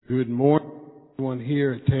Good morning, everyone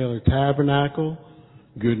here at Taylor Tabernacle.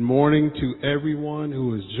 Good morning to everyone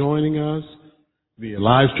who is joining us via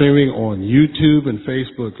live streaming on YouTube and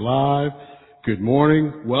Facebook Live. Good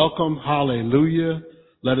morning. Welcome. Hallelujah.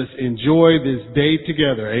 Let us enjoy this day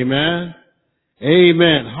together. Amen.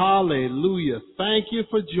 Amen. Hallelujah. Thank you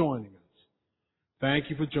for joining us. Thank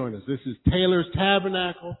you for joining us. This is Taylor's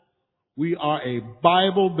Tabernacle. We are a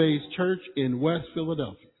Bible-based church in West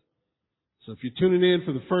Philadelphia. So if you're tuning in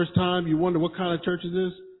for the first time, you wonder what kind of church is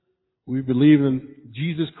this? We believe in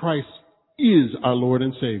Jesus Christ is our Lord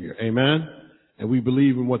and Savior. Amen. And we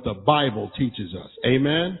believe in what the Bible teaches us.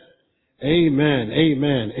 Amen. Amen.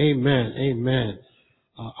 Amen. Amen. Amen.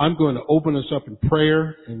 I'm going to open us up in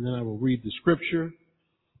prayer, and then I will read the scripture.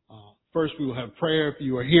 First, we will have prayer. If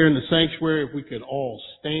you are here in the sanctuary, if we could all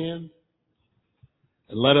stand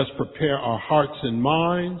and let us prepare our hearts and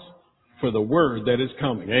minds for the word that is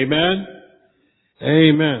coming. Amen.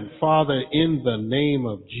 Amen. Father, in the name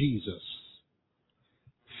of Jesus,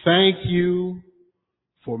 thank you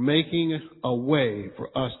for making a way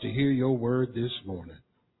for us to hear your word this morning.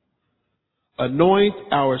 Anoint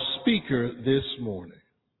our speaker this morning,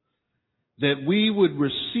 that we would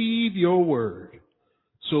receive your word.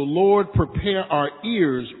 So, Lord, prepare our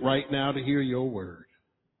ears right now to hear your word.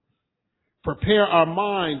 Prepare our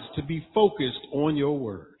minds to be focused on your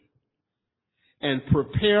word. And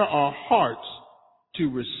prepare our hearts to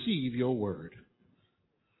receive your word.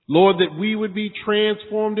 Lord, that we would be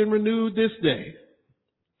transformed and renewed this day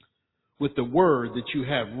with the word that you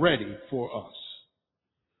have ready for us.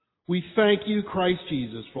 We thank you, Christ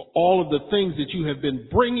Jesus, for all of the things that you have been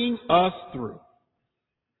bringing us through.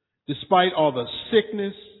 Despite all the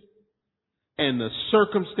sickness and the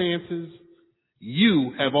circumstances,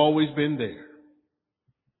 you have always been there.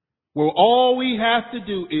 Well, all we have to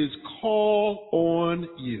do is call on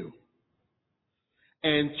you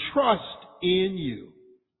and trust in you.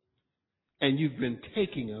 And you've been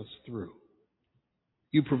taking us through.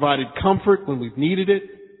 You provided comfort when we've needed it.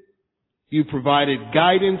 You provided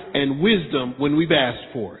guidance and wisdom when we've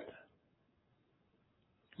asked for it.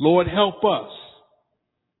 Lord, help us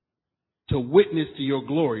to witness to your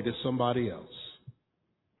glory to somebody else.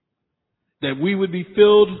 That we would be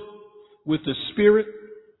filled with the Spirit.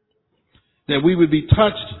 That we would be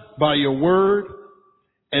touched by your word.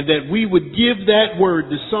 And that we would give that word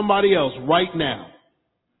to somebody else right now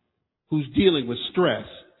who's dealing with stress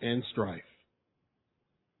and strife.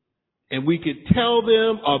 And we could tell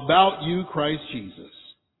them about you, Christ Jesus.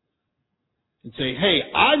 And say, hey,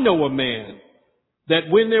 I know a man that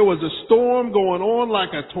when there was a storm going on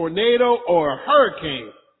like a tornado or a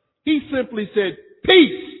hurricane, he simply said,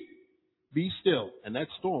 peace, be still. And that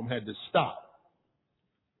storm had to stop.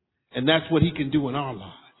 And that's what he can do in our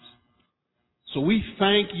lives. So we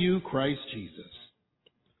thank you, Christ Jesus.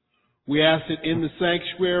 We ask it in the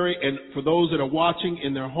sanctuary and for those that are watching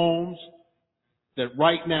in their homes, that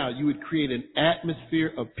right now you would create an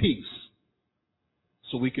atmosphere of peace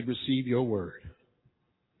so we could receive your word.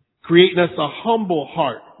 Creating us a humble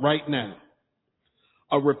heart right now,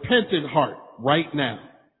 a repentant heart right now,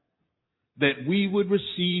 that we would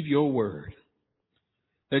receive your word,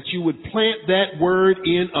 that you would plant that word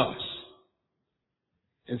in us,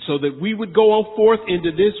 and so that we would go forth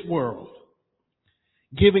into this world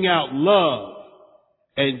giving out love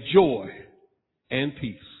and joy and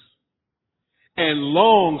peace and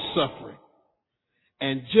long suffering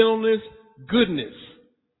and gentleness, goodness,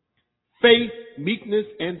 faith, meekness,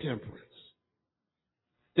 and temperance.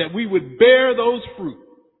 That we would bear those fruit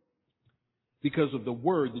because of the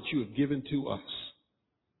word that you have given to us.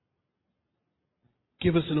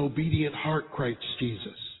 Give us an obedient heart, Christ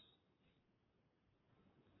Jesus.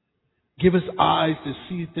 Give us eyes to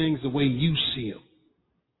see things the way you see them.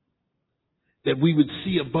 That we would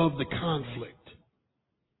see above the conflict.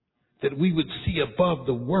 That we would see above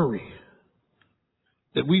the worry.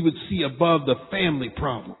 That we would see above the family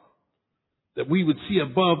problem. That we would see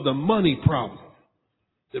above the money problem.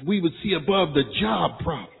 That we would see above the job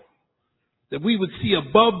problem. That we would see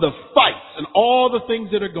above the fights and all the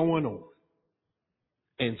things that are going on.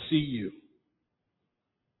 And see you.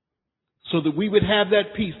 So that we would have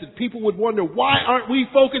that peace. That people would wonder, why aren't we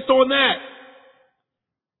focused on that?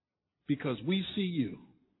 Because we see you.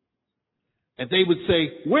 And they would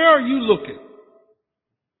say, where are you looking?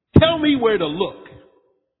 Tell me where to look.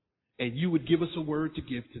 And you would give us a word to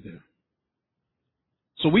give to them.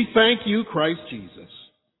 So we thank you, Christ Jesus,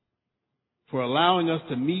 for allowing us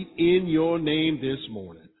to meet in your name this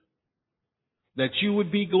morning. That you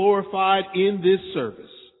would be glorified in this service.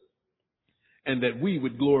 And that we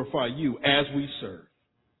would glorify you as we serve.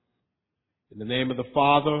 In the name of the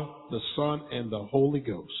Father, the Son, and the Holy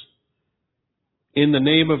Ghost. In the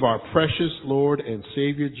name of our precious Lord and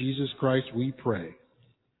Savior Jesus Christ, we pray.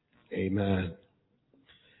 Amen.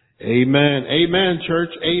 Amen. Amen, church.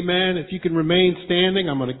 Amen. If you can remain standing,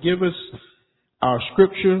 I'm going to give us our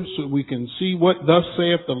scripture so we can see what thus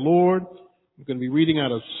saith the Lord. I'm going to be reading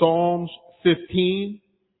out of Psalms 15.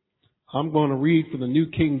 I'm going to read from the New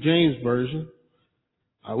King James Version.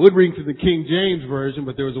 I would read from the King James Version,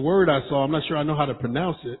 but there was a word I saw. I'm not sure I know how to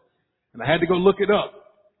pronounce it, and I had to go look it up.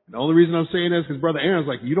 And the only reason I'm saying that is because Brother Aaron's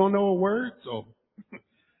like, you don't know a word? So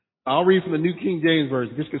I'll read from the New King James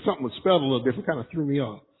Version just because something was spelled a little different, kind of threw me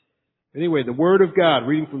off. Anyway, the Word of God,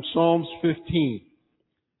 reading from Psalms 15,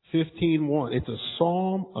 15:1. It's a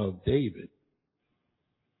Psalm of David.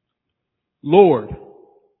 Lord,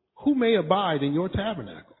 who may abide in your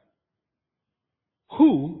tabernacle?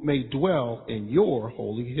 Who may dwell in your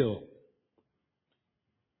holy hill?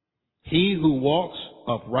 He who walks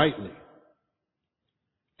uprightly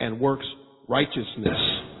and works righteousness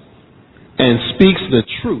and speaks the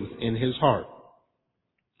truth in his heart.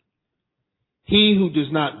 He who does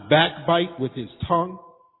not backbite with his tongue,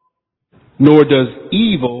 nor does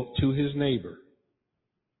evil to his neighbor,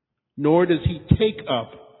 nor does he take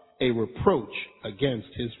up a reproach against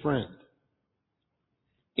his friend,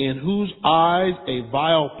 in whose eyes a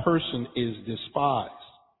vile person is despised,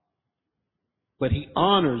 but he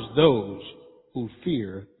honors those who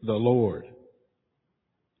fear the Lord.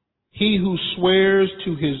 He who swears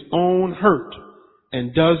to his own hurt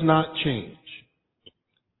and does not change.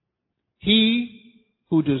 He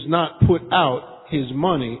who does not put out his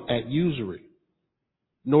money at usury,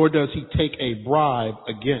 nor does he take a bribe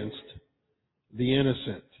against the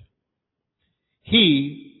innocent.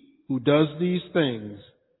 He who does these things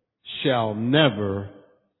shall never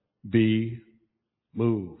be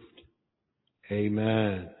moved.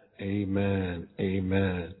 Amen. Amen.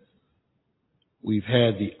 Amen. We've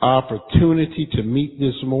had the opportunity to meet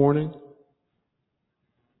this morning.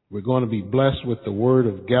 We're going to be blessed with the Word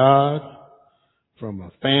of God from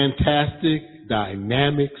a fantastic,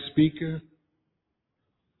 dynamic speaker.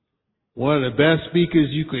 One of the best speakers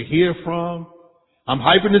you could hear from. I'm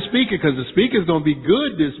hyping the speaker because the speaker's going to be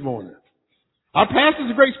good this morning. Our pastor's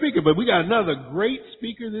a great speaker, but we got another great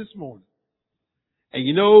speaker this morning. And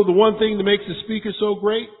you know the one thing that makes the speaker so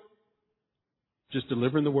great? Just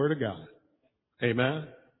delivering the Word of God. Amen.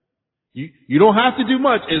 You don't have to do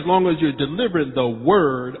much as long as you're delivering the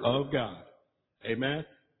Word of God. Amen.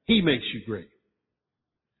 He makes you great.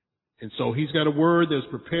 And so he's got a word that's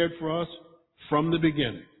prepared for us from the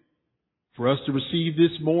beginning. For us to receive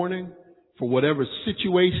this morning, for whatever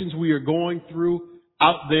situations we are going through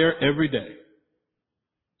out there every day.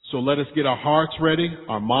 So let us get our hearts ready,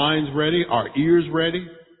 our minds ready, our ears ready,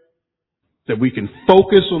 that we can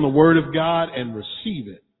focus on the Word of God and receive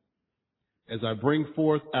it as I bring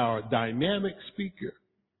forth our dynamic speaker,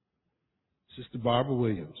 Sister Barbara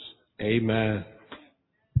Williams. Amen.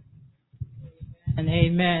 And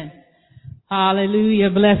amen. Hallelujah.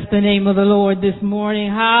 Bless the name of the Lord this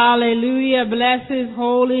morning. Hallelujah. Bless his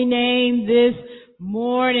holy name this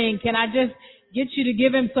morning. Can I just get you to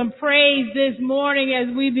give him some praise this morning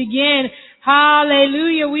as we begin?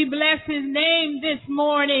 Hallelujah. We bless his name this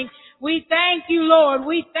morning. We thank you, Lord.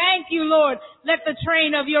 We thank you, Lord. Let the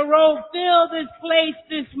train of your robe fill this place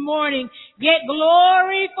this morning. Get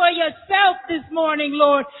glory for yourself this morning,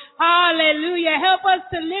 Lord. Hallelujah. Help us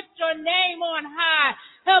to lift your name on high.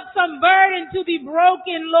 Help some burden to be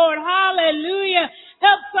broken, Lord. Hallelujah.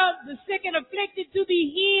 Help some the sick and afflicted to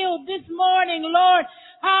be healed this morning, Lord.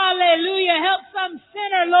 Hallelujah. Help some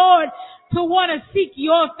sinner, Lord, to want to seek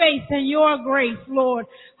your face and your grace, Lord.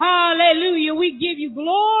 Hallelujah. We give you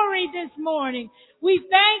glory this morning. We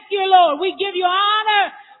thank you, Lord. We give you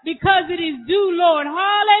honor because it is due, Lord.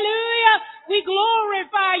 Hallelujah. We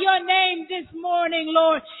glorify your name this morning,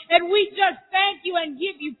 Lord. And we just thank you and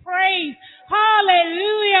give you praise.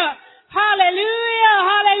 Hallelujah. Hallelujah.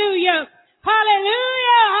 Hallelujah.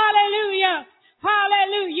 Hallelujah. Hallelujah.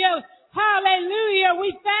 Hallelujah. Hallelujah. We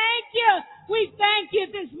thank you. We thank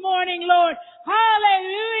you this morning, Lord.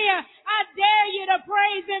 Hallelujah. I dare you to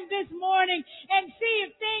praise him this morning and see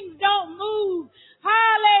if things don't move.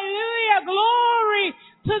 Hallelujah. Glory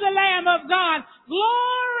to the Lamb of God.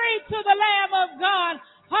 Glory to the Lamb of God.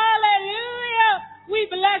 Hallelujah.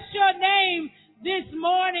 We bless your name this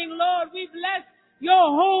morning, Lord. We bless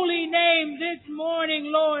your holy name this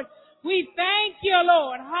morning, Lord. We thank you,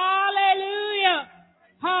 Lord. Hallelujah.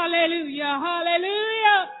 Hallelujah.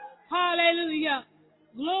 Hallelujah. Hallelujah.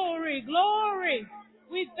 Glory, glory.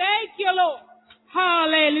 We thank you, Lord.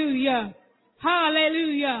 Hallelujah.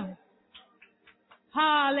 Hallelujah.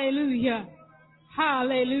 Hallelujah.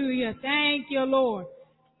 Hallelujah. Thank you, Lord.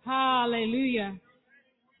 Hallelujah.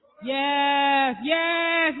 Yes,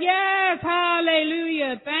 yes, yes.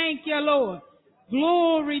 Hallelujah. Thank you, Lord.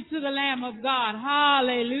 Glory to the Lamb of God.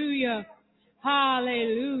 Hallelujah.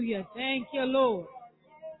 Hallelujah. Thank you, Lord.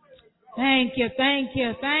 Thank you, thank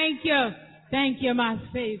you, thank you. Thank you, my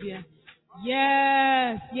Savior.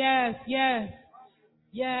 Yes, yes, yes.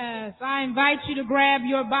 Yes, I invite you to grab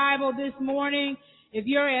your Bible this morning. If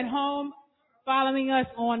you're at home following us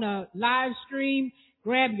on a live stream,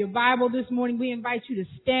 grab your Bible this morning. We invite you to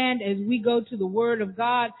stand as we go to the Word of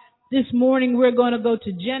God. This morning we're going to go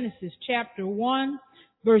to Genesis chapter 1,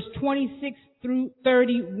 verse 26 through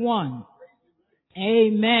 31.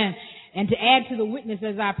 Amen. And to add to the witness,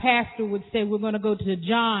 as our pastor would say, we're going to go to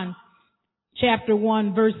John chapter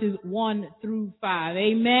 1, verses 1 through 5.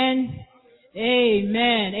 Amen.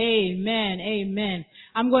 Amen, amen, amen.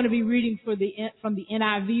 I'm going to be reading from the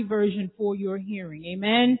NIV version for your hearing.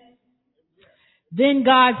 Amen. Then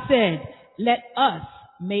God said, let us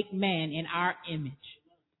make man in our image,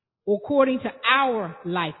 according to our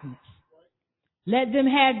likeness. Let them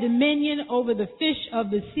have dominion over the fish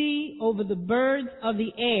of the sea, over the birds of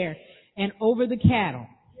the air, and over the cattle,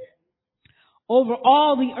 over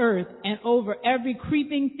all the earth, and over every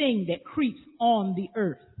creeping thing that creeps on the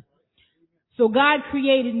earth. So God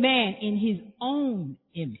created man in his own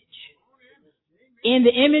image. In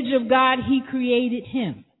the image of God, he created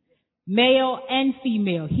him. Male and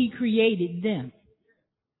female, he created them.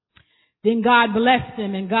 Then God blessed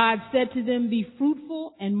them, and God said to them, be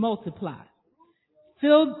fruitful and multiply.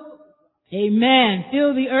 Fill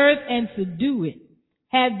the earth and subdue it.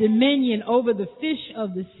 Have dominion over the fish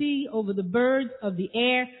of the sea, over the birds of the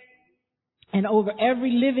air, and over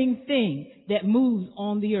every living thing that moves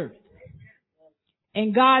on the earth.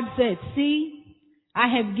 And God said, see, I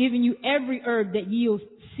have given you every herb that yields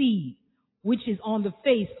seed, which is on the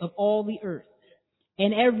face of all the earth,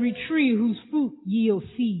 and every tree whose fruit yields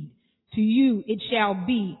seed. To you it shall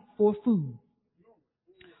be for food.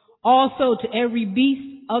 Also to every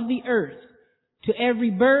beast of the earth, to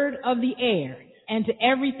every bird of the air, and to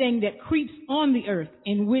everything that creeps on the earth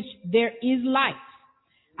in which there is life,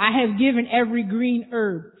 I have given every green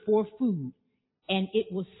herb for food. And it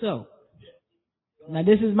was so. Now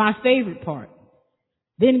this is my favorite part.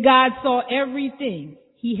 Then God saw everything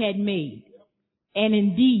he had made, and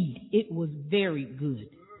indeed it was very good.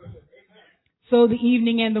 So the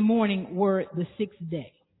evening and the morning were the sixth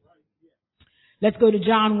day. Let's go to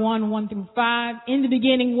John 1, 1 through 5. In the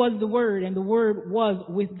beginning was the Word, and the Word was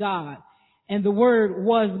with God, and the Word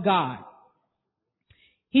was God.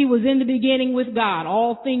 He was in the beginning with God.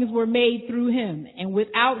 All things were made through him, and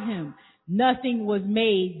without him nothing was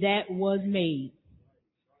made that was made.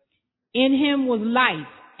 In him was life,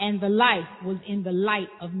 and the life was in the light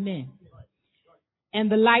of men.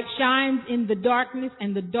 And the light shines in the darkness,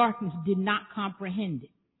 and the darkness did not comprehend it.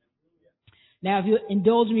 Now, if you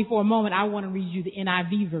indulge me for a moment, I want to read you the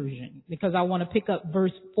NIV version, because I want to pick up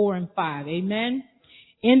verse 4 and 5. Amen.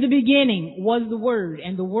 In the beginning was the Word,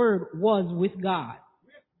 and the Word was with God.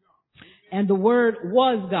 And the Word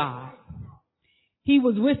was God. He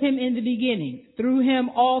was with him in the beginning. Through him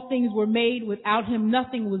all things were made. Without him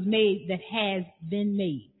nothing was made that has been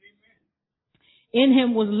made. In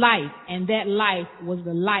him was life, and that life was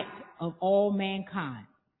the light of all mankind.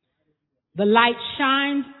 The light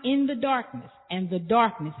shines in the darkness, and the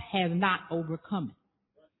darkness has not overcome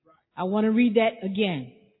it. I want to read that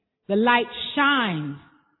again. The light shines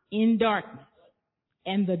in darkness,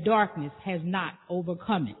 and the darkness has not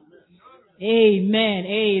overcome it. Amen.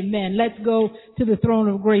 Amen. Let's go to the throne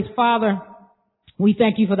of grace. Father, we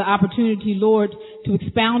thank you for the opportunity, Lord, to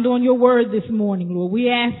expound on your word this morning, Lord. We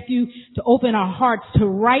ask you to open our hearts to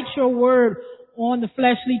write your word on the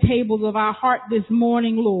fleshly tables of our heart this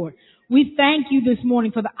morning, Lord. We thank you this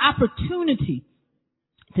morning for the opportunity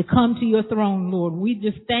to come to your throne, Lord. We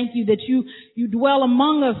just thank you that you dwell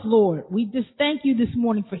among us, Lord. We just thank you this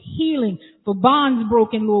morning for healing, for bonds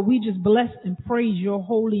broken, Lord. We just bless and praise your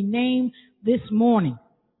holy name this morning.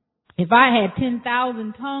 If I had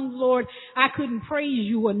 10,000 tongues, Lord, I couldn't praise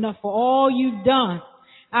you enough for all you've done.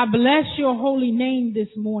 I bless your holy name this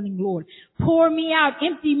morning, Lord. Pour me out,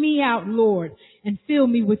 empty me out, Lord, and fill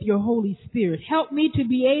me with your Holy Spirit. Help me to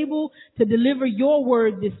be able to deliver your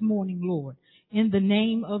word this morning, Lord. In the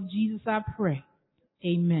name of Jesus, I pray.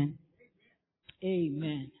 Amen.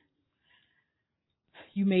 Amen.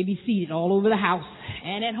 You may be seated all over the house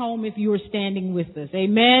and at home if you are standing with us.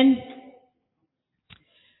 Amen.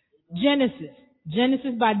 Genesis.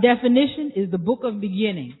 Genesis, by definition, is the book of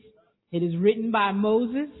beginnings. It is written by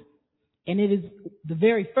Moses. And it is the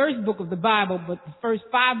very first book of the Bible, but the first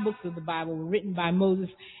 5 books of the Bible were written by Moses.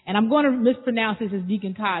 And I'm going to mispronounce this as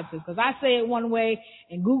Deacon Todd says, because I say it one way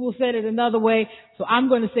and Google said it another way. So I'm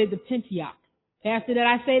going to say the Pentateuch. Pastor, did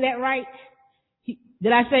I say that right?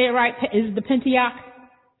 Did I say it right? Is it the Pentateuch?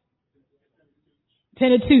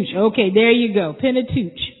 Pentateuch. Okay, there you go.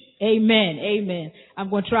 Pentateuch. Amen. Amen.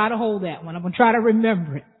 I'm going to try to hold that one. I'm going to try to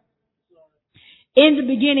remember it. In the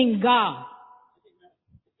beginning, God.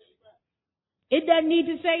 It doesn't need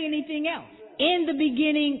to say anything else. In the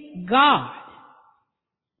beginning, God.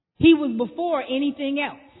 He was before anything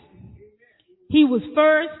else. He was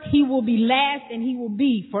first, He will be last, and He will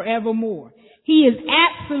be forevermore. He is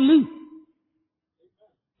absolute.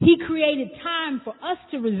 He created time for us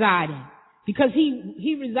to reside in because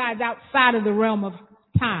He resides outside of the realm of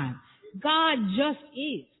time. God just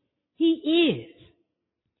is. He is.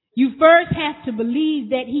 You first have to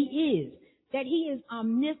believe that He is. That He is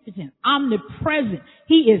omnipotent, omnipresent.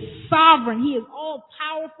 He is sovereign. He is all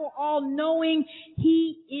powerful, all knowing.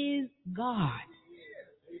 He is God.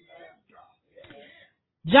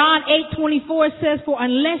 John 8:24 says, "For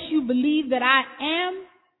unless you believe that I am,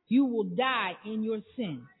 you will die in your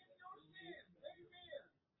sin."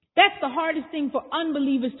 That's the hardest thing for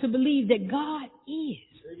unbelievers to believe, that God is.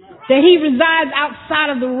 That He resides outside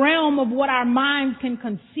of the realm of what our minds can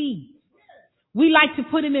conceive. We like to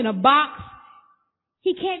put Him in a box.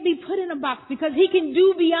 He can't be put in a box because He can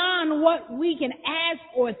do beyond what we can ask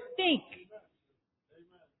or think.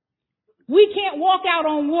 We can't walk out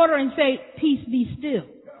on water and say, "Peace, be still."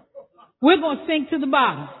 We're going to sink to the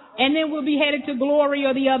bottom and then we'll be headed to glory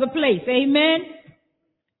or the other place. Amen.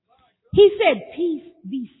 He said, "Peace,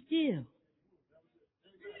 be still."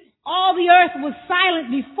 All the earth was silent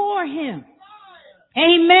before Him.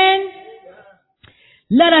 Amen.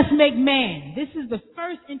 Let us make man. This is the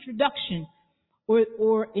first introduction this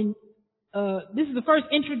is the first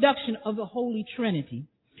introduction of the Holy Trinity.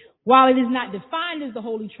 While it is not defined as the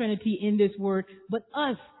Holy Trinity in this word, but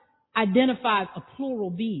us identifies a plural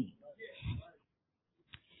being.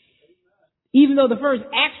 Even though the first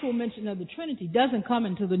actual mention of the Trinity doesn't come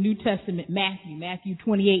until the New Testament, Matthew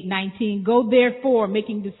 28:19. "Go therefore,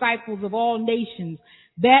 making disciples of all nations,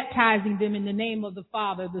 baptizing them in the name of the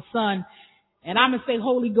Father, the Son," and I'm going to say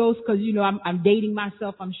Holy Ghost because, I'm dating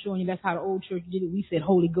myself. I'm showing you that's how the old church did it. We said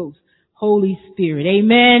Holy Ghost, Holy Spirit.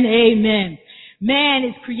 Amen. Amen. Man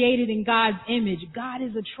is created in God's image. God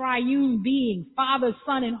is a triune being, Father,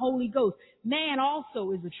 Son, and Holy Ghost. Man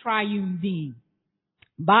also is a triune being,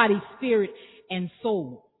 body, spirit, and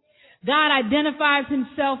soul. God identifies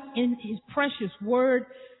Himself in His precious word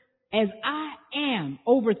as "I am"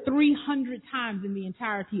 over 300 times in the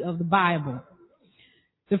entirety of the Bible.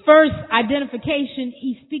 The first identification,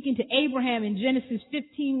 He's speaking to Abraham in Genesis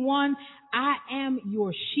 15:1, "I am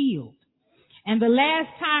your shield." And the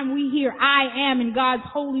last time we hear "I am" in God's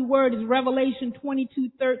holy word is Revelation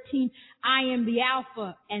 22:13, "I am the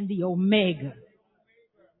Alpha and the Omega."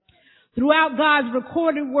 Throughout God's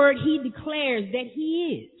recorded word, He declares that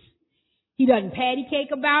He is. He doesn't patty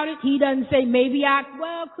cake about it. He doesn't say,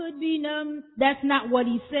 could be, no. That's not what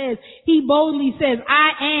He says. He boldly says,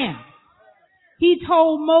 "I am." He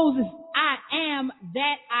told Moses, "I am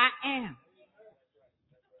that I am."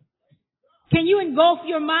 Can you engulf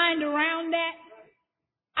your mind around that?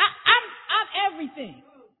 I'm everything.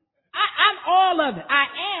 I'm all of it. I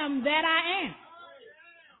am that I am.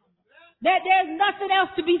 There's nothing else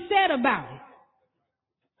to be said about it.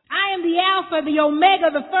 I am the Alpha, the Omega,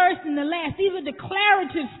 the first and the last. These are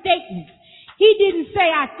declarative statements. He didn't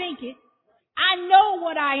say, "I think it." I know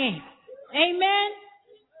what I am. Amen.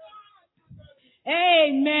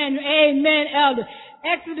 Amen. Amen, elder.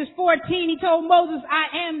 Exodus 14, He told Moses, "I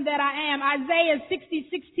am that I am." Isaiah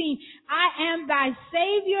 60:16, "I am thy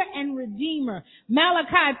Savior and Redeemer."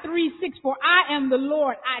 Malachi 3:6, "For I am the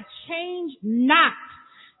Lord, I change not."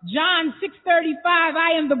 John 6:35,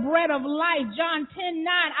 "I am the bread of life." John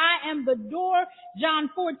 10:9, "I am the door." John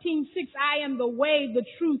 14:6, "I am the way, the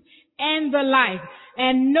truth, and the life.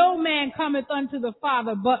 And no man cometh unto the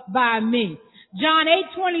Father but by me." John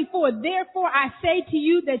 8:24, "Therefore I say to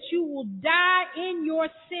you that you will die in your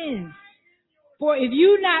sins. For if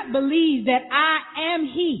you not believe that I am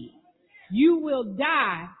He, you will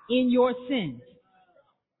die in your sins."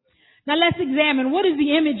 Now let's examine, what is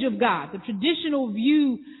the image of God? The traditional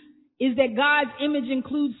view is that God's image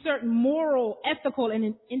includes certain moral, ethical,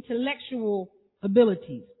 and intellectual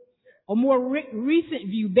abilities. A more recent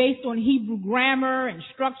view, based on Hebrew grammar and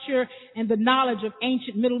structure and the knowledge of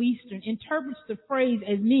ancient Middle Eastern, interprets the phrase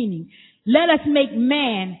as meaning, "Let us make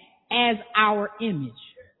man as our image."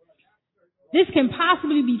 This can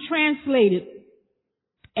possibly be translated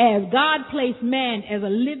as God placed man as a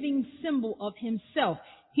living symbol of himself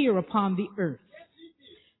here upon the earth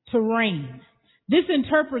to reign. This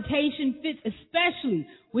interpretation fits especially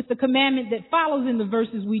with the commandment that follows in the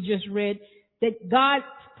verses we just read, that God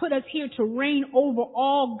put us here to reign over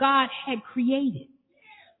all God had created.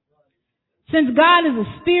 Since God is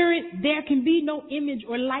a spirit, there can be no image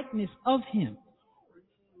or likeness of him.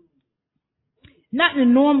 Not in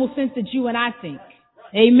the normal sense that you and I think.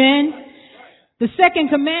 Amen. The second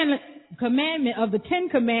commandment of the 10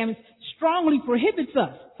 Commandments strongly prohibits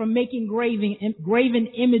us from making graven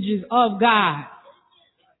images of God.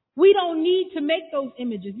 We don't need to make those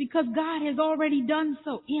images because God has already done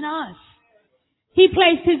so in us. He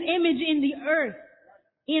placed his image in the earth,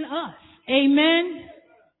 in us. Amen.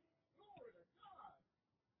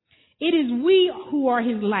 It is we who are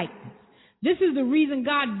his likeness. This is the reason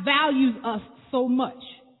God values us so much.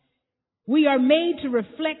 We are made to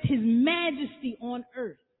reflect his majesty on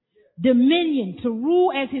earth, dominion, to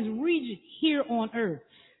rule as his regent here on earth.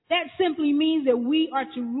 That simply means that we are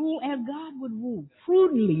to rule as God would rule,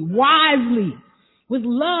 prudently, wisely, with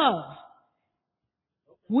love.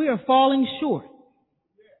 We are falling short.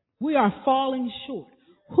 We are falling short.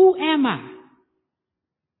 Who am I?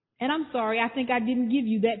 And I'm sorry, I think I didn't give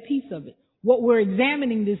you that piece of it. What we're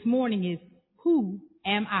examining this morning is, who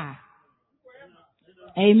am I?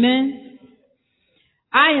 Amen.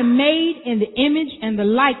 I am made in the image and the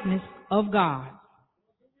likeness of God.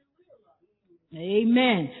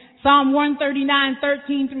 Amen. Psalm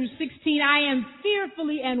 139:13 through 16, I am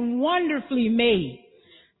fearfully and wonderfully made.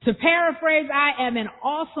 To paraphrase, I am an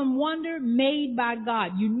awesome wonder made by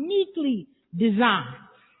God, uniquely designed.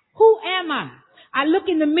 Who am I? I look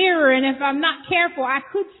in the mirror, and if I'm not careful, I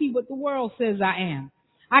could see what the world says I am.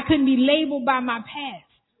 I couldn't be labeled by my past.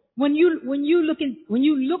 When you look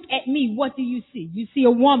at me, what do you see? You see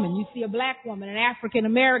a woman, you see a black woman, an African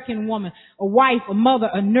American woman, a wife, a mother,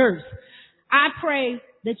 a nurse. I pray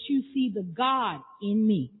that you see the God in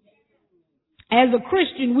me. As a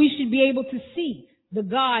Christian, we should be able to see the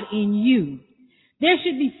God in you. There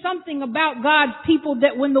should be something about God's people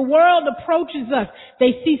that when the world approaches us,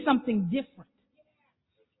 they see something different.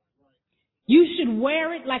 You should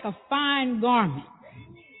wear it like a fine garment.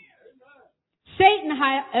 Satan,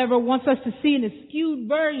 however, wants us to see an skewed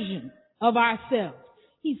version of ourselves.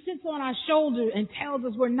 He sits on our shoulder and tells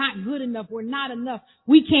us we're not good enough, we're not enough,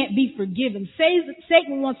 we can't be forgiven.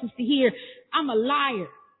 Satan wants us to hear, I'm a liar,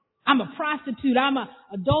 I'm a prostitute, I'm an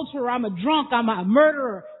adulterer, I'm a drunk, I'm a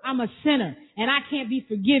murderer, I'm a sinner, and I can't be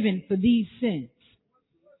forgiven for these sins.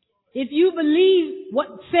 If you believe what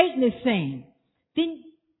Satan is saying, then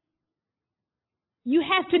you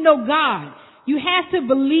have to know God. You have to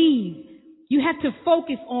believe. You have to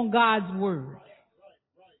focus on God's word.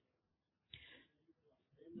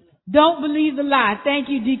 Don't believe the lie. Thank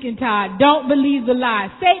you, Deacon Todd. Don't believe the lie.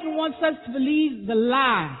 Satan wants us to believe the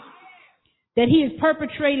lie that he has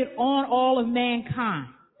perpetrated on all of mankind.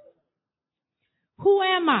 Who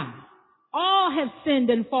am I? All have sinned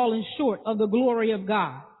and fallen short of the glory of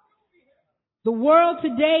God. The world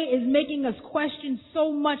today is making us question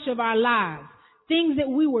so much of our lives. Things that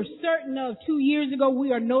we were certain of 2 years ago,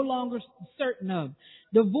 we are no longer certain of.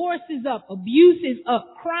 Divorce is up. Abuse is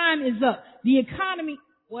up. Crime is up. The economy,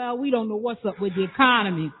 well, we don't know what's up with the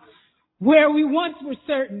economy. Where we once were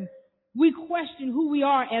certain, we question who we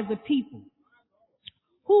are as a people.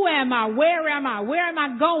 Who am I? Where am I? Where am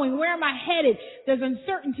I going? Where am I headed? There's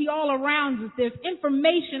uncertainty all around us. There's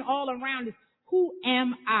information all around us. Who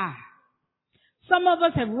am I? Some of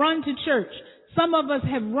us have run to church. Some of us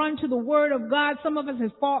have run to the Word of God. Some of us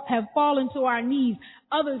have fallen to our knees.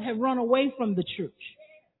 Others have run away from the church.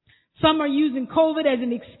 Some are using COVID as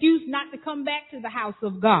an excuse not to come back to the house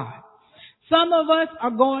of God. Some of us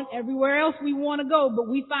are going everywhere else we want to go, but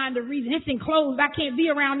we find a reason. It's enclosed. I can't be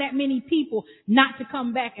around that many people not to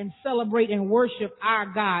come back and celebrate and worship our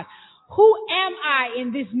God. Who am I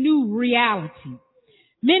in this new reality?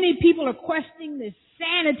 Many people are questioning their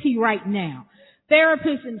sanity right now.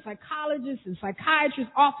 Therapists and psychologists and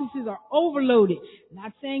psychiatrists' offices are overloaded.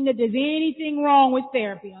 Not saying that there's anything wrong with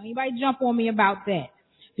therapy. Don't anybody jump on me about that.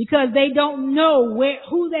 Because they don't know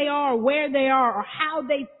who they are, where they are, or how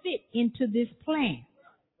they fit into this plan.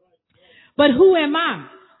 But who am I?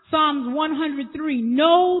 Psalms 103,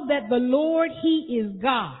 know that the Lord, he is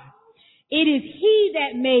God. It is he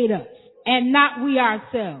that made us and not we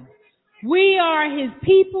ourselves. We are his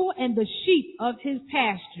people and the sheep of his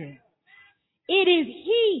pasture. It is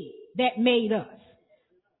he that made us.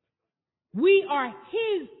 We are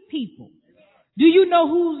his people. Do you know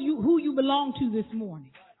who you belong to this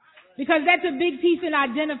morning? Because that's a big piece in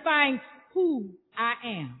identifying who I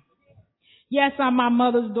am. Yes, I'm my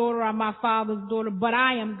mother's daughter, I'm my father's daughter, but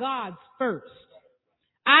I am God's first.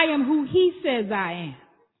 I am who He says I am.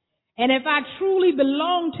 And if I truly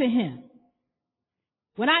belong to Him,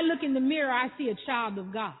 when I look in the mirror, I see a child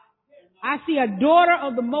of God. I see a daughter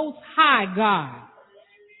of the Most High God.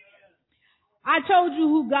 I told you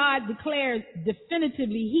who God declares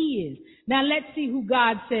definitively He is. Now let's see who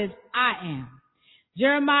God says I am.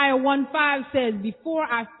 Jeremiah 1:5 says, before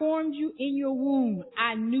I formed you in your womb,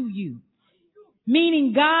 I knew you.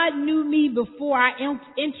 Meaning God knew me before I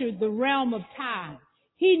entered the realm of time.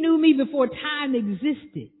 He knew me before time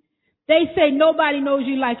existed. They say nobody knows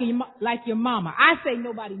you like your mama. I say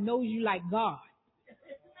nobody knows you like God.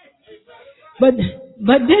 But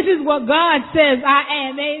this is what God says I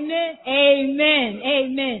am. Amen. Amen.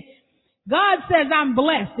 Amen. God says I'm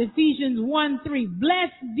blessed. Ephesians 1:3.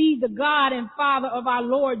 Blessed be the God and Father of our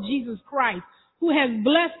Lord Jesus Christ, who has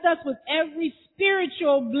blessed us with every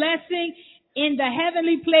spiritual blessing in the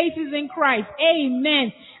heavenly places in Christ.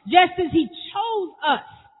 Amen. Just as He chose us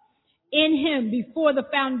in Him before the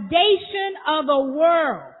foundation of the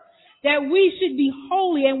world, that we should be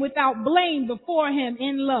holy and without blame before Him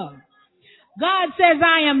in love. God says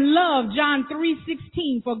I am loved, John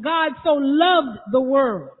 3:16, for God so loved the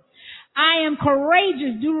world. I am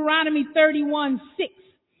courageous, Deuteronomy 31:6.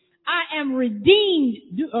 I am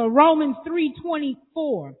redeemed, Romans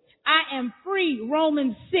 3:24. I am free,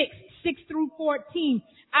 Romans 6:6-14.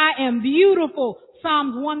 I am beautiful,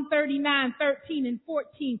 Psalms 139:13 and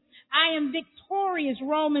 14. I am victorious,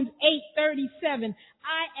 Romans 8:37.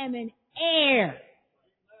 I am an heir,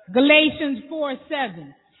 Galatians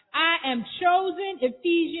 4:7. I am chosen,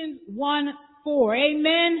 Ephesians 1:4.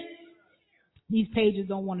 Amen. These pages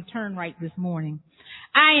don't want to turn right this morning.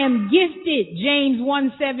 I am gifted, James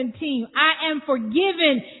 1:17. I am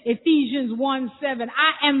forgiven, Ephesians 1:7.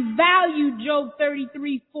 I am valued, Job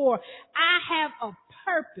 33:4. I have a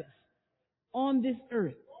purpose on this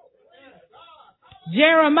earth.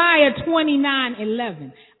 Jeremiah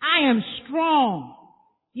 29:11. I am strong.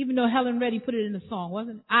 Even though Helen Reddy put it in the song,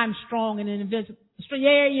 wasn't it? I'm strong and invincible.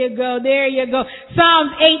 There you go. There you go.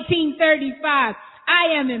 Psalms 18:35. I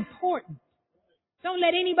am important. Don't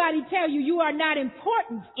let anybody tell you you are not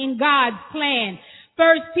important in God's plan.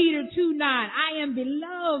 1 Peter 2:9. I am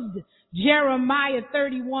beloved. Jeremiah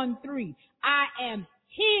 31:3. I am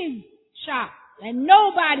His child. And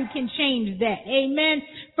nobody can change that. Amen.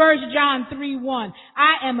 1 John 3:1.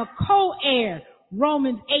 I am a co-heir.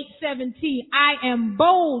 Romans 8:17. I am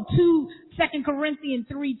bold. 2 Corinthians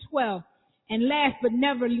 3:12. And last but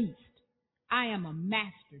never least, I am a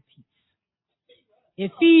masterpiece.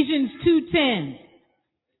 Ephesians 2:10.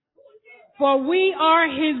 For we are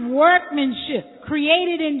His workmanship,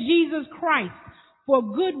 created in Jesus Christ for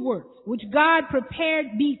good works, which God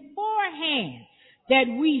prepared beforehand that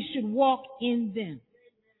we should walk in them.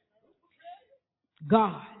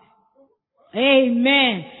 God.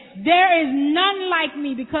 Amen. There is none like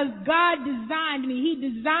me because God designed me. He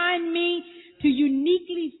designed me to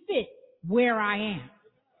uniquely fit where I am.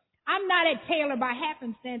 I'm not at Taylor by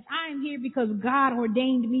happenstance. I am here because God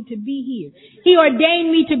ordained me to be here. He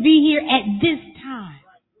ordained me to be here at this time.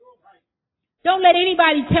 Don't let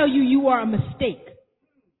anybody tell you you are a mistake.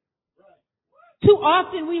 Too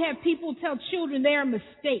often we have people tell children they're a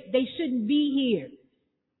mistake. They shouldn't be here.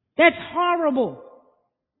 That's horrible.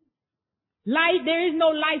 There is no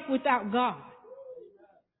life without God.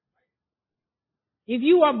 If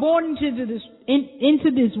you are born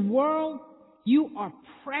into this world, you are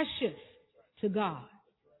precious to God.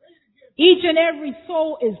 Each and every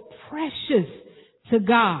soul is precious to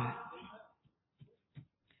God.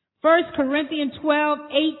 1 Corinthians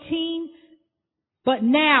 12:18. But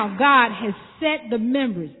now God has set the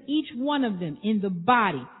members, each one of them, in the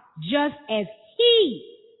body, just as He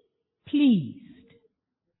pleased.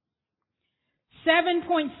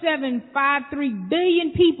 7.753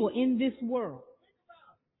 billion people in this world,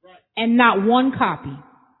 and not one copy.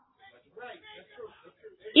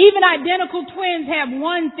 Even identical twins have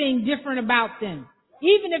one thing different about them,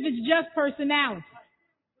 even if it's just personality.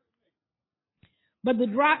 But the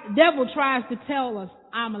devil tries to tell us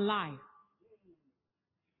I'm a liar.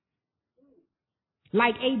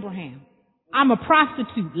 Like Abraham. I'm a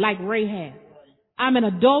prostitute like Rahab. I'm an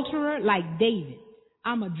adulterer like David.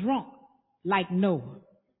 I'm a drunk like Noah.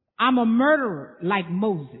 I'm a murderer like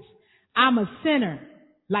Moses. I'm a sinner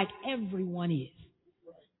like everyone is.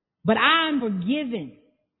 But I'm forgiven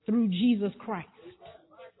through Jesus Christ.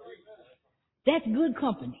 That's good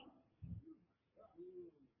company.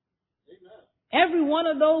 Every one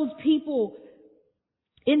of those people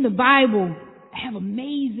in the Bible have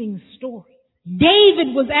amazing stories.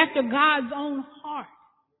 David was after God's own heart.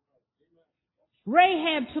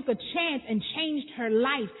 Rahab took a chance and changed her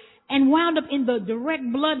life and wound up in the direct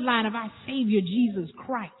bloodline of our Savior, Jesus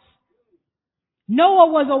Christ.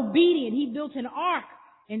 Noah was obedient. He built an ark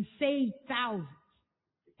and saved thousands.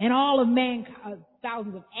 And all of mankind,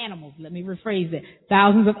 thousands of animals, let me rephrase that,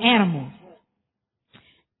 thousands of animals.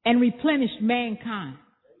 And replenished mankind.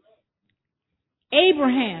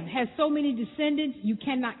 Abraham has so many descendants, you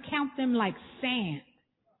cannot count them like sand.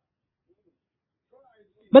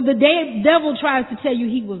 But the devil tries to tell you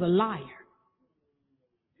he was a liar.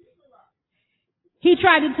 He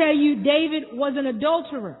tried to tell you David was an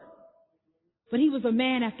adulterer, but he was a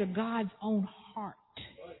man after God's own heart.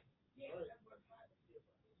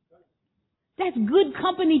 That's good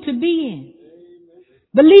company to be in.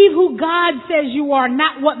 Believe who God says you are,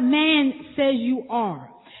 not what man says you are.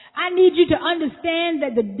 I need you to understand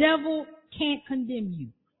that the devil can't condemn you.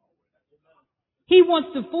 He wants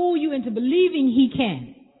to fool you into believing he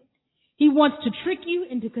can. He wants to trick you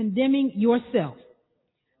into condemning yourself.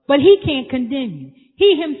 But he can't condemn you.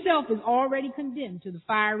 He himself is already condemned to the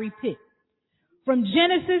fiery pit. From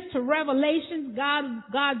Genesis to Revelation,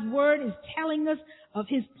 God's word is telling us of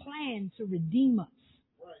his plan to redeem us.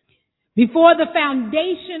 Before the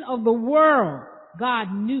foundation of the world,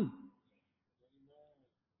 God knew.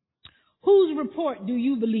 Whose report do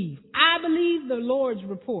you believe? I believe the Lord's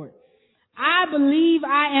report. I believe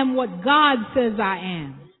I am what God says I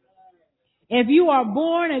am. If you are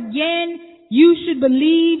born again, you should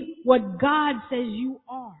believe what God says you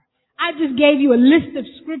are. I just gave you a list of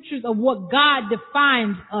scriptures of what God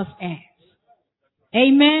defines us as.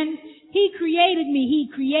 Amen. He created me. He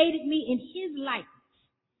created me in his likeness,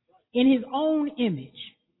 in his own image.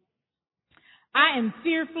 I am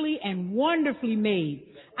fearfully and wonderfully made.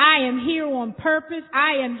 I am here on purpose.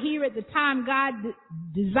 I am here at the time God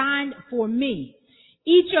designed for me.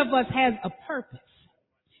 Each of us has a purpose.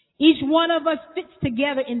 Each one of us fits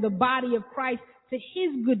together in the body of Christ to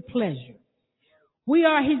his good pleasure. We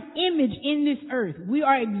are his image in this earth. We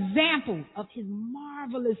are examples of his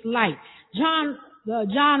marvelous light. John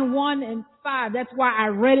 1:5, that's why I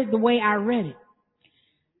read it the way I read it.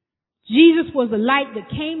 Jesus was the light that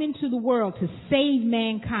came into the world to save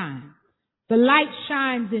mankind. The light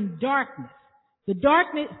shines in darkness.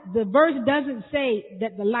 The verse doesn't say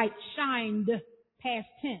that the light shined past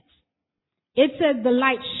tense. It says the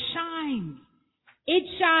light shines. It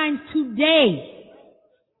shines today.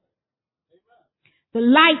 The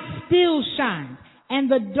light still shines, and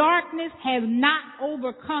the darkness has not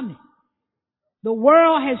overcome it. The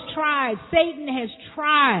world has tried, Satan has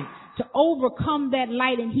tried to overcome that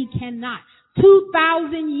light, and he cannot.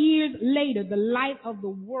 2,000 years later, the light of the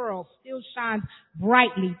world still shines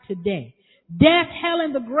brightly today. Death, hell,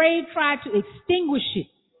 and the grave tried to extinguish it,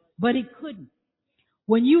 but it couldn't.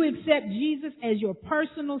 When you accept Jesus as your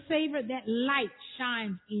personal Savior, that light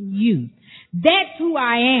shines in you. That's who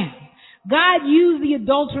I am. God used the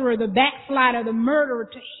adulterer, the backslider, the murderer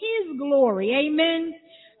to his glory. Amen.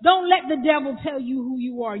 Don't let the devil tell you who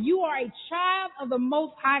you are. You are a child of the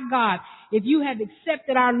Most High God if you have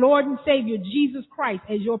accepted our Lord and Savior, Jesus Christ,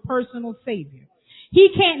 as your personal Savior. He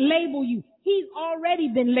can't label you. He's already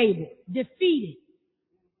been labeled, defeated.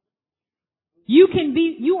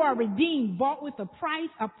 You are redeemed, bought with a price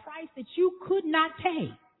that you could not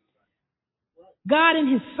pay. God in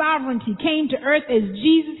his sovereignty came to earth as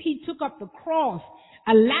Jesus. He took up the cross,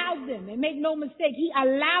 allowed them, and make no mistake, he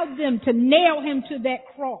allowed them to nail him to that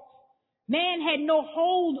cross. Man had no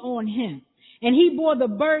hold on him, and he bore the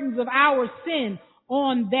burdens of our sin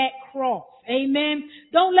on that cross. Amen.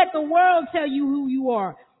 Don't let the world tell you who you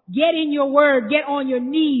are. Get in your word. Get on your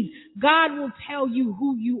knees. God will tell you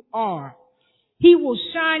who you are. He will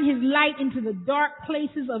shine his light into the dark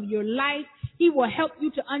places of your life. He will help you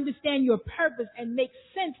to understand your purpose and make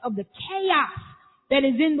sense of the chaos that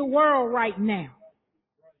is in the world right now.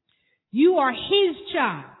 You are his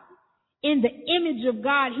child. In the image of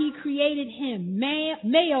God, he created him,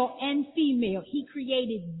 male and female. He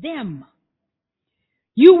created them.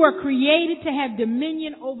 You were created to have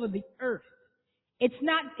dominion over the earth. It's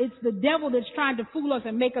the devil that's trying to fool us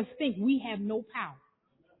and make us think we have no power.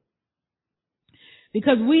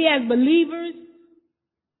 Because we as believers,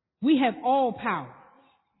 we have all power.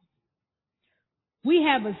 We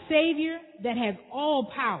have a Savior that has all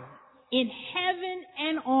power in heaven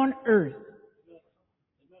and on earth.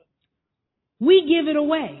 We give it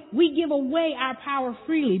away. We give away our power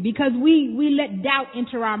freely because we let doubt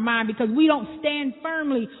enter our mind, because we don't stand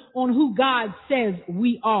firmly on who God says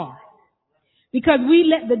we are. Because we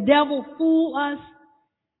let the devil fool us.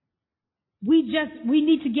 We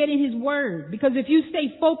need to get in his word, because if you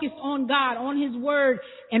stay focused on God, on his word,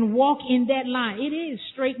 and walk in that line, it is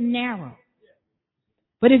straight and narrow.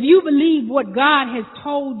 But if you believe what God has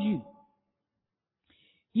told you,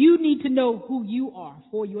 you need to know who you are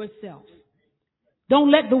for yourself.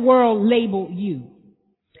 Don't let the world label you.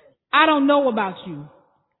 I don't know about you,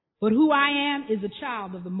 but who I am is a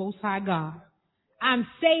child of the Most High God. I'm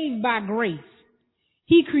saved by grace.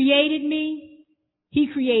 He created me. He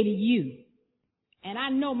created you. And I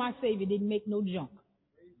know my Savior didn't make no junk.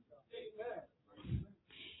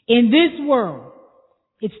 In this world,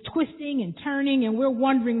 it's twisting and turning, and we're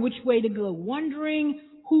wondering which way to go, wondering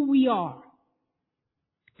who we are.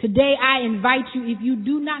 Today, I invite you, if you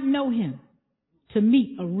do not know Him, to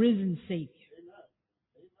meet a risen Savior.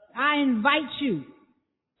 I invite you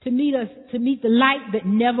to meet the light that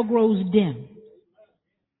never grows dim.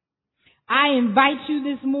 I invite you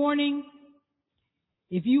this morning,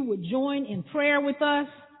 if you would join in prayer with us,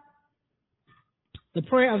 the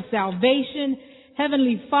prayer of salvation.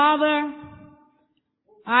 Heavenly Father,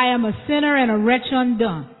 I am a sinner and a wretch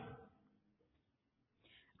undone.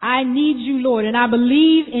 I need you, Lord, and I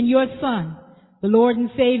believe in your Son, the Lord and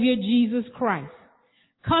Savior, Jesus Christ.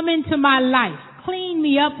 Come into my life. Clean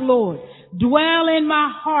me up, Lord. Dwell in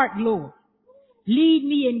my heart, Lord. Lead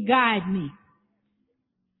me and guide me.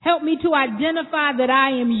 Help me to identify that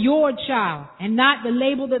I am your child and not the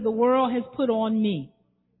label that the world has put on me.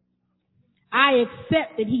 I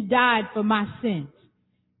accept that He died for my sins.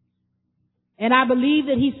 And I believe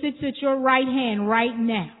that He sits at your right hand right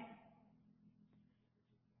now.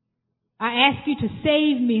 I ask you to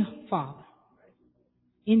save me, Father.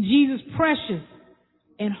 In Jesus' precious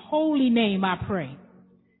and holy name I pray.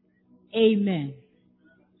 Amen.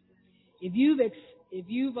 If you've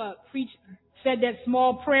said that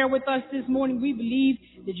small prayer with us this morning, we believe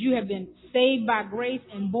that you have been saved by grace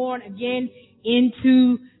and born again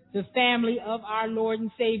into the family of our Lord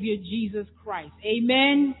and Savior Jesus Christ.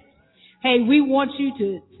 Amen. Hey, we want you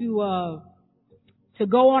to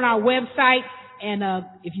go on our website, and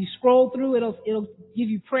if you scroll through, it'll give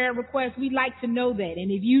you prayer requests. We'd like to know that.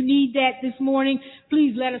 And if you need that this morning,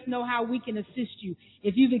 please let us know how we can assist you.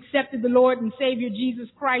 If you've accepted the Lord and Savior Jesus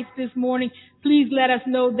Christ this morning, please let us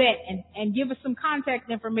know that and give us some contact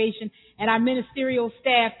information, and our ministerial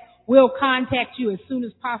staff will contact you as soon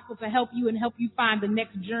as possible to help you and help you find the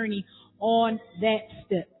next journey on that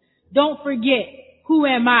step. Don't forget, who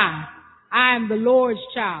am I? I am the Lord's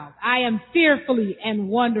child. I am fearfully and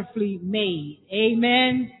wonderfully made.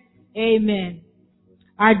 Amen. Amen.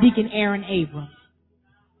 Our Deacon Aaron Abrams.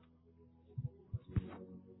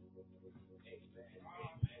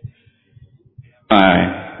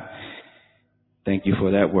 Hi. Thank you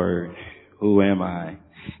for that word. Who am I?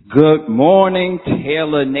 Good morning,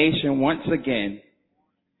 Taylor Nation, once again.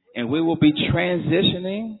 And we will be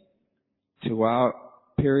transitioning to our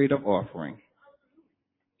period of offering.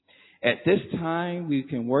 At this time, we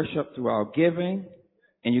can worship through our giving,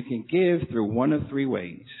 and you can give through one of three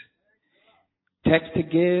ways. Text to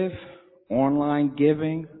give, online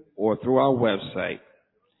giving, or through our website,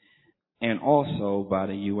 and also by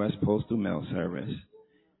the U.S. Postal Mail Service.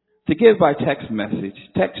 To give by text message,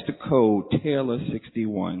 text the code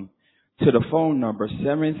Taylor61 to the phone number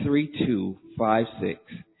 73256,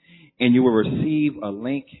 and you will receive a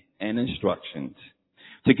link and instructions.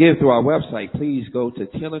 To give through our website, please go to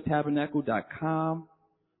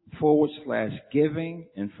taylortabernacle.com/giving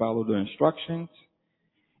and follow the instructions.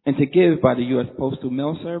 And to give by the U.S. Postal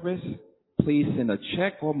Mail Service, please send a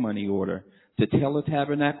check or money order to Taylor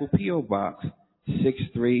Tabernacle P.O. Box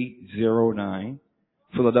 6309,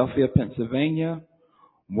 Philadelphia, Pennsylvania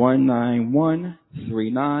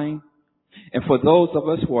 19139. And for those of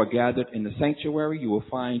us who are gathered in the sanctuary, you will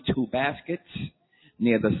find two baskets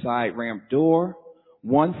near the side ramp door.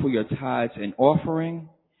 One for your tithes and offering,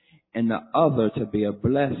 and the other to be a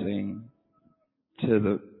blessing to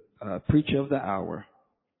the preacher of the hour.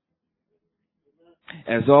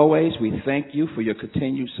 As always, we thank you for your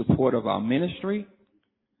continued support of our ministry.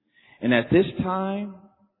 And at this time,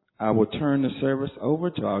 I will turn the service over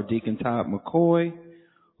to our Deacon Todd McCoy,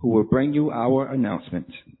 who will bring you our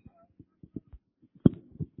announcements.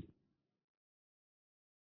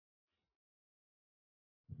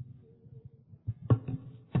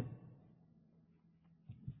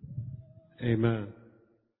 Amen.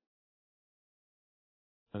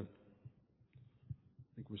 I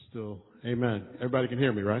think we're still, amen. Everybody can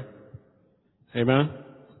hear me, right? Amen?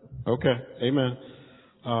 Okay, amen.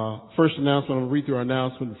 First announcement, I'm going to read through our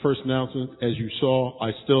announcement. The first announcement, as you saw,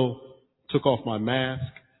 I still took off my mask.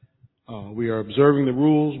 We are observing the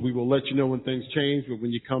rules. We will let you know when things change, but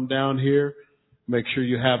when you come down here, make sure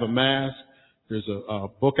you have a mask. There's a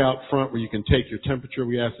book out front where you can take your temperature.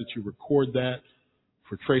 We ask that you record that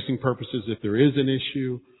for tracing purposes if there is an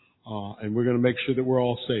issue. And we're going to make sure that we're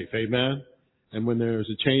all safe. Amen. And when there's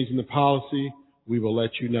a change in the policy, we will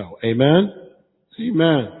let you know. Amen.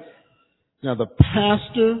 Amen. Now, the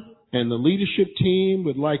pastor and the leadership team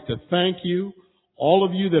would like to thank you, all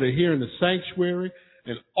of you that are here in the sanctuary,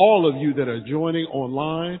 and all of you that are joining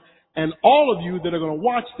online, and all of you that are going to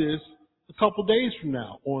watch this a couple days from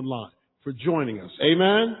now online for joining us.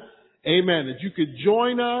 Amen? Amen. That you could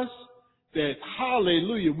join us, that,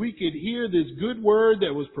 hallelujah, we could hear this good word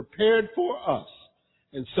that was prepared for us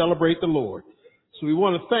and celebrate the Lord. So we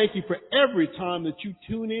want to thank you for every time that you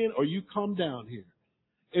tune in or you come down here.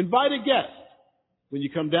 Invite a guest. When you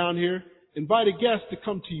come down here, invite a guest to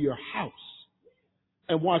come to your house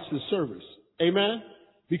and watch the service. Amen?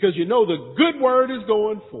 Because you know the good word is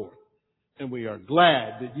going forth. And we are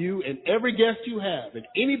glad that you and every guest you have and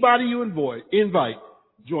anybody you invite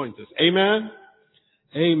joins us. Amen?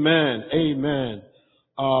 Amen. Amen.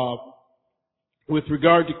 With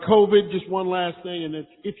regard to COVID, just one last thing, and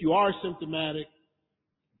if you are symptomatic,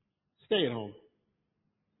 stay at home.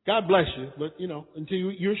 God bless you, but, until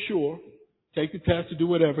you're sure, take the test to do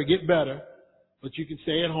whatever, get better, but you can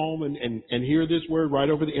stay at home and hear this word right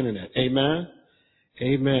over the internet. Amen?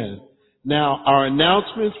 Amen. Now, our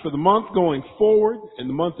announcements for the month going forward, and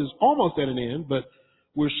the month is almost at an end, but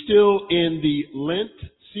we're still in the Lent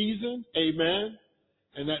season. Amen.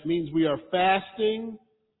 And that means we are fasting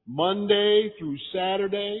Monday through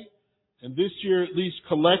Saturday. And this year, at least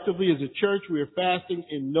collectively as a church, we are fasting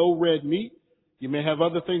in no red meat. You may have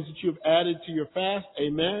other things that you have added to your fast.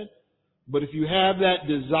 Amen. But if you have that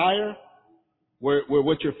desire where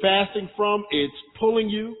what you're fasting from, it's pulling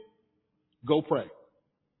you, go pray.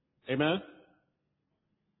 Amen.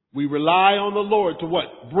 We rely on the Lord to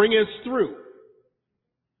what? Bring us through.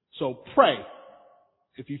 So pray.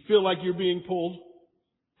 If you feel like you're being pulled,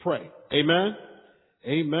 pray. Amen.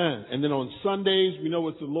 Amen. And then on Sundays, we know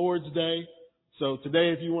it's the Lord's Day. So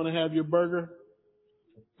today, if you want to have your burger,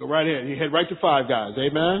 go right ahead. You head right to Five Guys.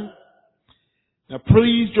 Amen. Now,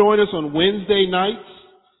 please join us on Wednesday nights.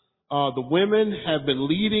 The women have been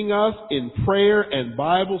leading us in prayer and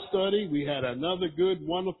Bible study. We had another good,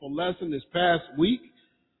 wonderful lesson this past week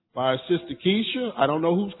by our sister Keisha. I don't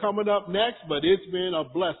know who's coming up next, but it's been a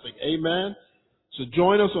blessing. Amen. So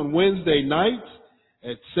join us on Wednesday nights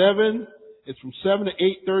at 7. It's from 7 to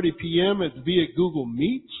 8:30 p.m. It's via Google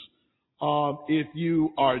Meets. If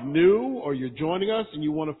you are new or you're joining us and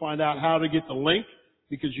you want to find out how to get the link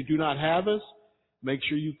because you do not have us, make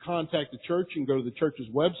sure you contact the church and go to the church's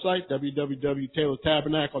website,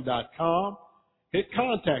 www.taylortabernacle.com. Hit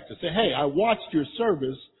contact us. Say, hey, I watched your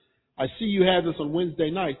service. I see you have this on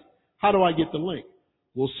Wednesday night. How do I get the link?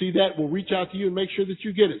 We'll see that. We'll reach out to you and make sure that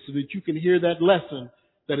you get it so that you can hear that lesson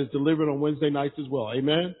that is delivered on Wednesday nights as well.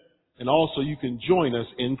 Amen? And also you can join us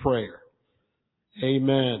in prayer.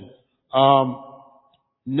 Amen.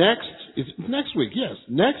 Next week, yes.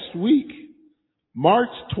 Next week, March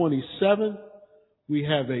 27th, we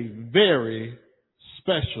have a very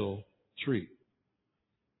special treat.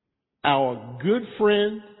 Our good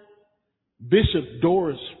friend, Bishop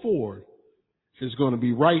Doris Ford, is going to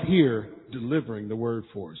be right here delivering the word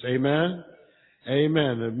for us. Amen?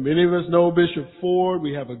 Amen. And many of us know Bishop Ford.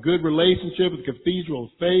 We have a good relationship with Cathedral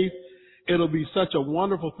of Faith. It'll be such a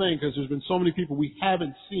wonderful thing because there's been so many people we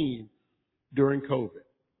haven't seen during COVID.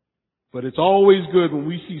 But it's always good when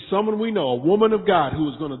we see someone we know, a woman of God, who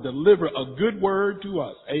is going to deliver a good word to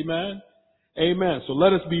us. Amen? Amen. So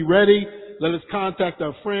let us be ready. Let us contact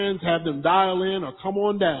our friends, have them dial in or come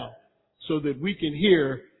on down so that we can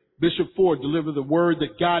hear Bishop Ford deliver the word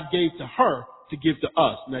that God gave to her to give to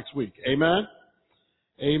us next week. Amen?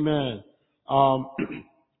 Amen.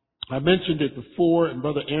 I mentioned it before, and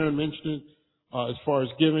Brother Aaron mentioned it as far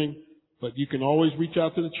as giving. But you can always reach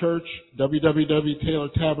out to the church,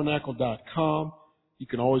 www.taylortabernacle.com. You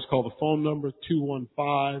can always call the phone number,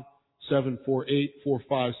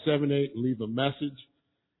 215-748-4578, and leave a message,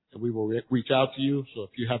 and we will reach out to you. So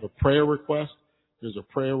if you have a prayer request, there's a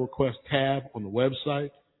prayer request tab on the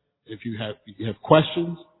website. If you have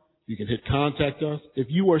questions, you can hit contact us.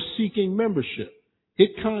 If you are seeking membership,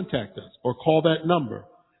 hit contact us or call that number,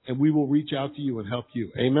 and we will reach out to you and help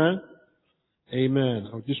you. Amen? Amen.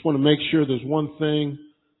 I just want to make sure there's one thing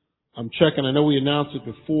I'm checking. I know we announced it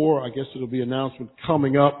before. I guess it'll be an announcement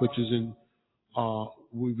coming up, which is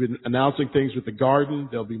we've been announcing things with the garden.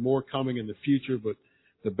 There'll be more coming in the future, but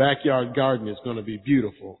the backyard garden is going to be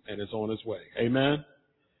beautiful and it's on its way. Amen.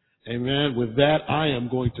 Amen. With that, I am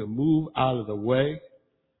going to move out of the way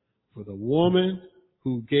for the woman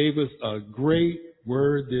who gave us a great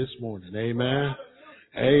word this morning. Amen.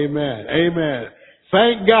 Amen. Amen.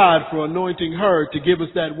 Thank God for anointing her to give us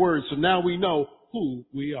that word. So now we know who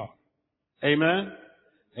we are. Amen?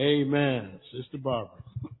 Amen. Sister Barbara.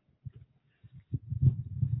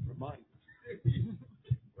 Remind me.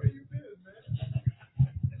 Where you been, man?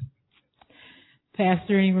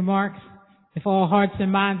 Pastor, any remarks? If all hearts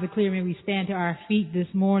and minds are clear, may we stand to our feet this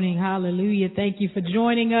morning. Hallelujah. Thank you for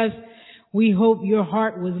joining us. We hope your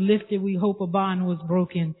heart was lifted. We hope a bond was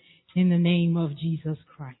broken in the name of Jesus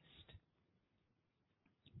Christ.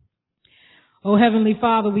 Oh, Heavenly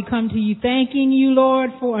Father, we come to you thanking you,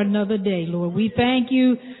 Lord, for another day, Lord. We thank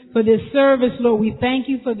you for this service, Lord. We thank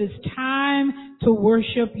you for this time to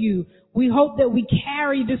worship you. We hope that we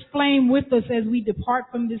carry this flame with us as we depart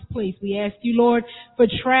from this place. We ask you, Lord, for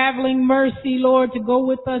traveling mercy, Lord, to go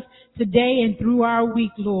with us today and through our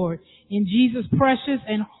week, Lord. In Jesus' precious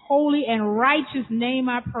and holy and righteous name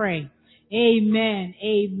I pray. Amen,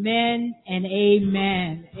 amen, and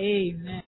amen. Amen.